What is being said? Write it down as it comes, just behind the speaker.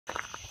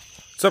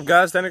What's up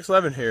guys,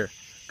 Denix11 here.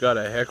 Got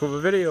a heck of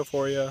a video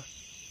for you.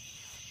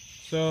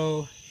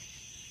 So,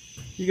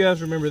 you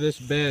guys remember this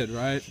bed,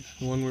 right?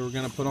 The one we were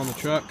gonna put on the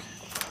truck?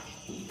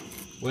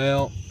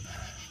 Well,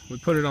 we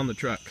put it on the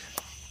truck.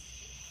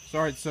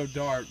 Sorry it's so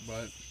dark,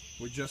 but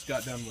we just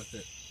got done with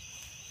it.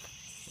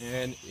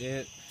 And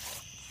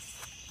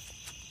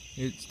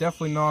it's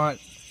definitely not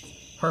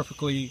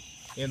perfectly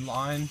in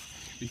line,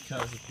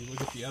 because if you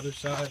look at the other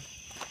side,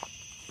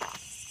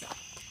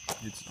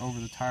 it's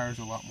over the tires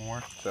a lot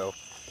more. So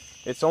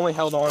it's only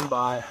held on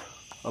by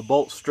a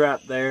bolt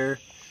strap there,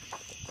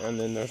 and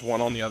then there's one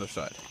on the other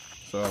side.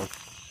 So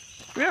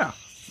yeah,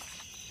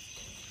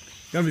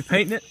 gonna be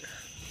painting it,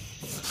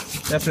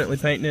 definitely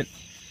painting it,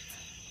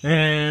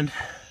 and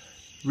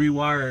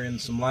rewiring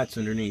some lights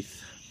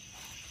underneath,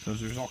 because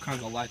there's all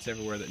kinds of lights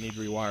everywhere that need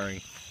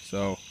rewiring.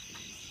 So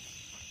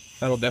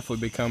that'll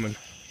definitely be coming.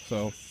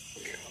 So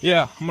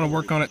yeah, I'm gonna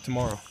work on it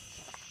tomorrow.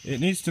 It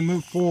needs to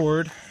move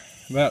forward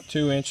about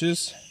 2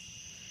 inches,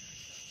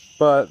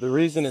 but the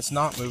reason it's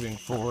not moving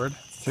forward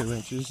 2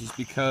 inches is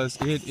because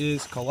it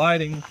is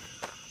colliding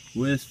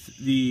with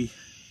the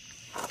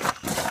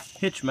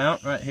hitch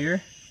mount right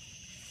here.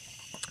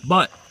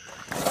 But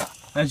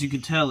as you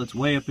can tell, it's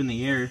way up in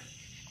the air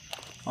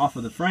off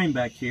of the frame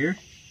back here,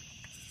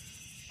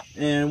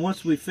 and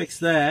once we fix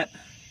that,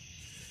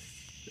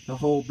 the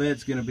whole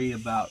bed's gonna be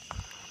about,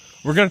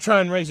 we're gonna try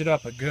and raise it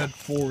up a good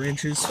 4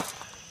 inches,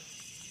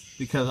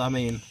 because I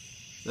mean,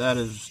 that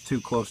is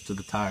too close to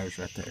the tires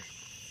right there.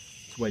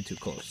 It's way too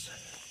close.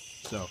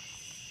 So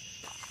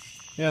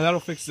yeah,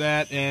 that'll fix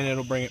that, and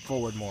it'll bring it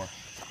forward more.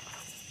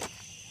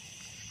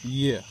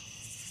 Yeah.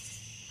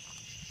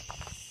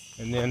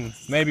 And then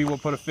maybe we'll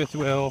put a fifth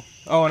wheel.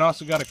 Oh, and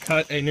also got to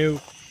cut a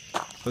new,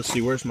 let's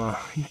see, where's my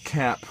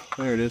cap?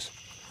 There it is.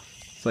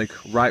 It's like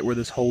right where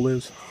this hole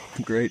is.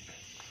 Great.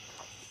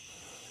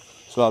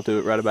 So I'll do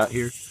it right about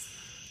here.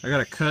 I got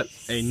to cut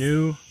a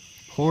new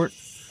port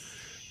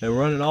and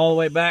run it all the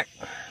way back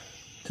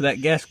to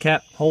that gas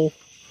cap hole.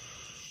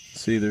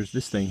 See, there's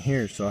this thing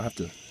here, so I have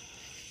to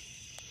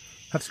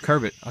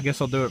curve it. I guess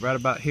I'll do it right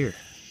about here,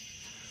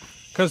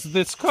 because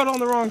it's cut on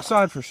the wrong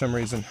side for some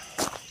reason.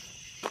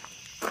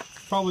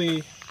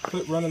 Probably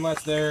put running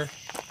lights there.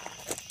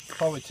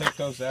 Probably take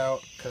those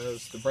out,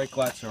 because the brake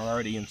lights are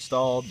already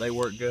installed. They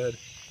work good.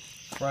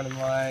 Running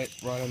light,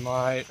 running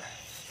light.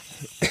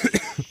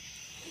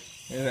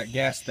 And that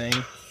gas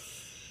thing.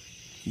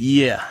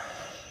 Yeah.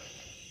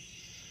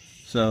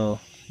 So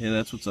yeah,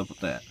 that's what's up with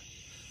that.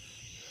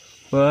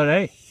 But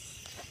hey,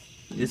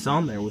 it's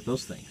on there with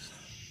those things.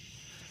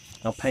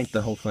 I'll paint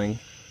the whole thing.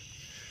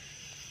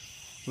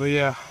 But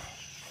yeah,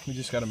 we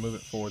just got to move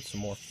it forward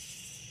some more.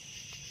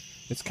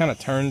 It's kind of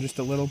turned just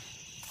a little,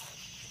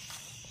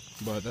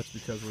 but that's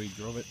because we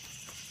drove it.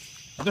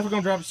 I'm definitely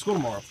gonna drive it to school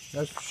tomorrow,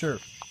 that's for sure.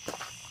 I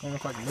don't know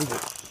if I can move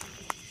it.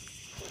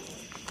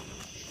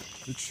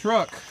 The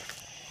truck,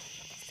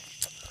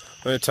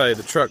 let me tell you,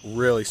 the truck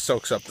really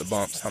soaks up the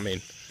bumps. I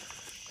mean,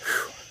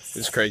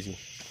 it's crazy.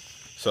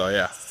 So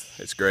yeah,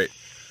 it's great.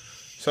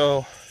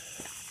 So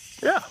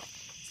yeah,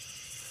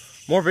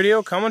 more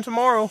video coming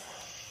tomorrow,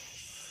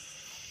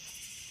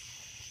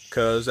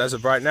 because as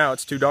of right now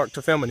it's too dark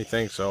to film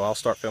anything, so I'll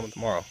start filming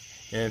tomorrow.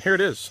 And here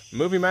it is,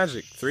 Movie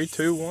Magic. 3,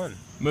 2, 1.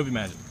 Movie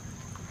Magic.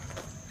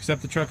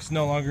 Except the truck is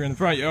no longer in the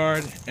front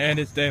yard and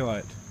it's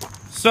daylight.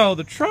 So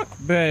the truck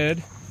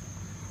bed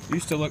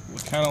used to look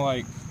kind of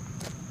like,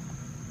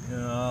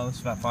 let's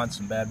see if I find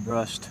some bad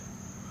rust.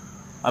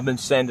 I've been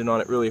sanding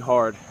on it really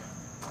hard.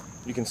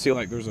 You can see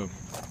like there's a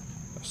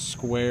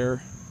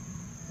square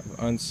of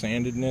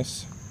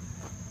unsandedness.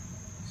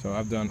 So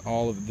I've done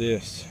all of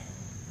this,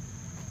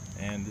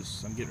 and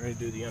I'm getting ready to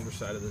do the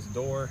underside of this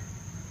door.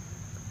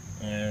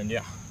 And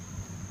yeah,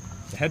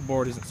 the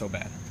headboard isn't so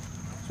bad.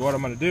 So what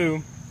I'm gonna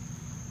do,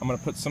 I'm gonna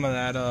put some of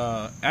that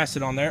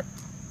acid on there,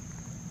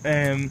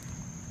 and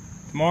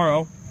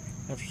tomorrow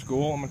after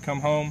school I'm gonna come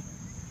home,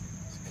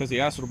 because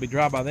the acid will be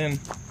dry by then.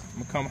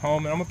 I'm gonna come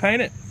home and I'm gonna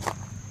paint it.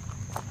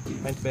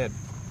 Paint the bed.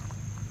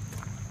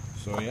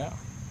 So yeah,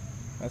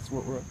 that's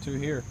what we're up to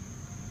here.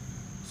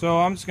 So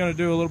I'm just gonna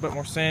do a little bit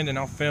more sand, and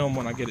I'll film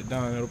when I get it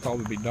done. It'll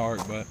probably be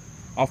dark, but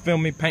I'll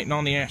film me painting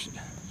on the acid.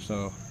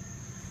 So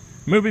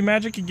Movie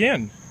Magic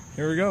again.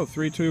 Here we go,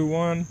 3, 2,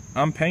 1.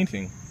 I'm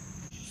painting.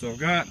 So I've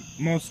got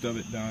most of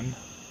it done.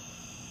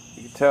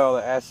 You can tell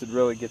the acid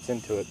really gets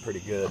into it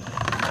pretty good.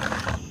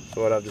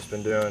 So what I've just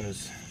been doing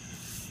is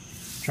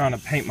trying to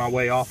paint my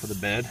way off of the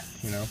bed,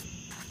 you know.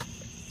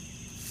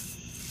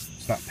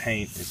 It's not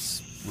paint,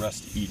 it's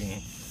rust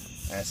eating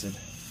acid.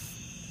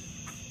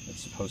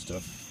 It's supposed to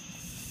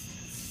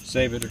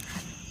save it or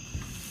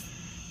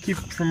keep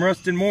it from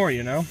rusting more,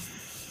 you know.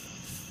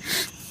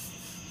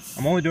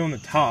 I'm only doing the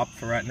top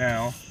for right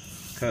now,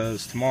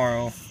 because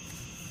tomorrow,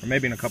 or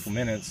maybe in a couple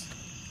minutes,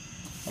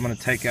 I'm going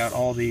to take out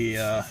all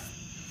the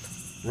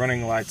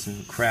running lights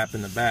and crap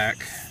in the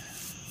back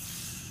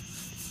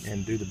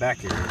and do the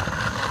back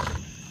area.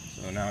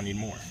 So now I need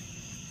more.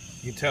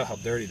 You can tell how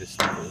dirty this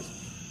stuff is,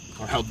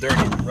 or how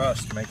dirty the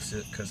rust makes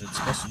it, because it's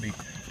supposed to be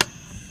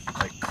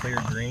like clear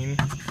green.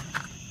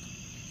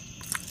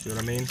 See what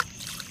I mean?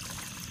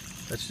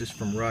 That's just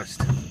from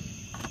rust.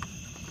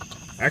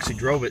 I actually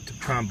drove it to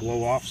try and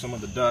blow off some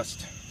of the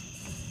dust,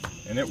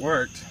 and it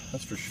worked,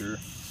 that's for sure.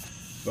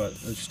 But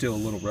there's still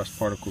little rust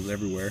particles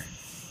everywhere.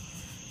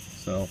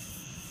 So,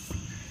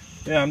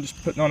 yeah, I'm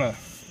just putting on a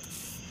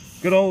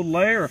good old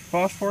layer of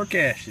phosphoric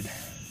acid.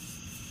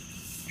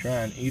 Try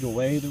and eat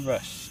away the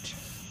rust.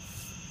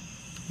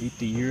 Eat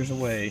the years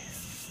away.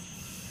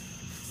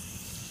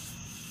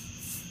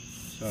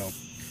 So,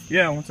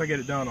 yeah, once I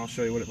get it done, I'll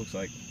show you what it looks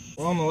like.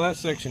 Well, on the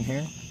last section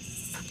here,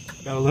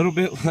 got a little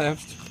bit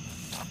left.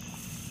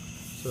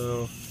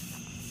 So,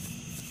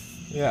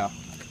 yeah.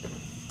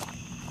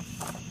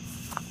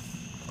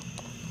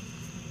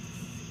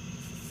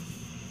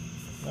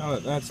 Now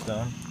that that's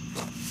done,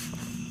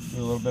 do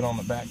a little bit on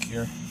the back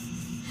here,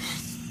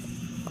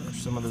 where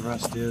some of the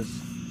rust is,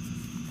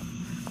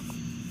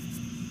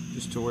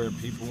 just to where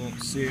people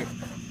won't see it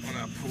when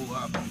I pull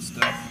up and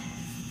stuff.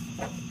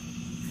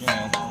 You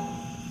know.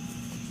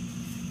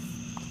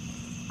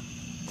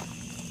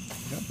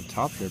 Got the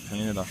top here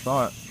painted. I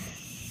thought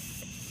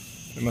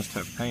it must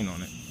have paint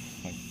on it,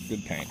 like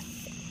good paint.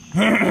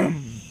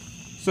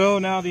 So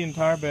now the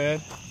entire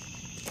bed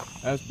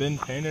has been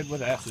painted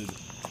with acid,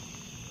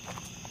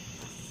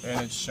 and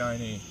it's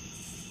shiny,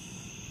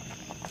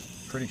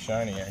 pretty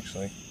shiny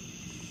actually.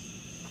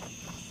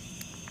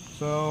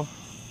 So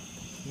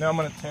now I'm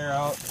going to tear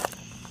out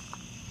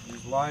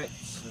these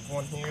lights. There's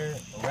one here,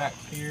 a rack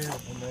here,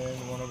 and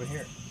then one over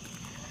here.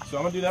 So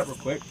I'm going to do that real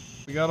quick.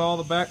 We got all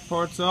the back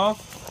parts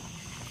off.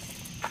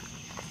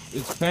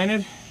 It's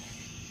painted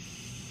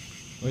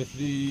with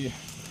the, you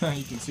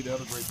can see the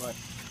other brake light.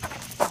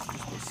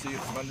 Just see it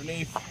from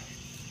underneath.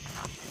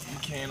 You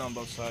can on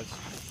both sides.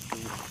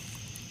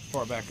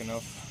 Far back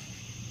enough.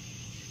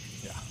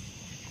 Yeah.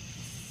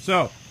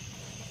 So,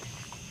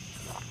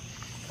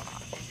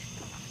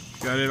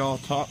 got it all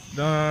top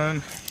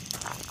done.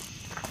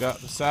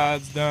 Got the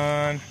sides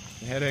done.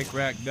 The headache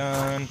rack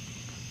done.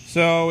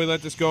 So we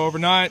let this go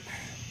overnight,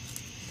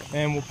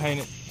 and we'll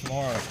paint it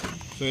tomorrow.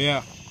 So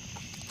yeah.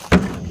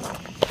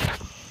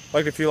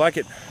 Like if you like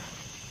it,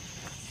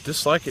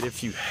 dislike it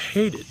if you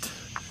hate it,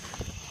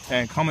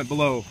 and comment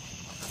below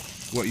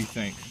what you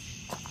think.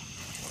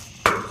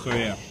 So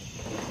yeah,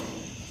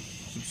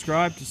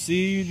 subscribe to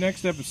see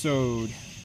next episode.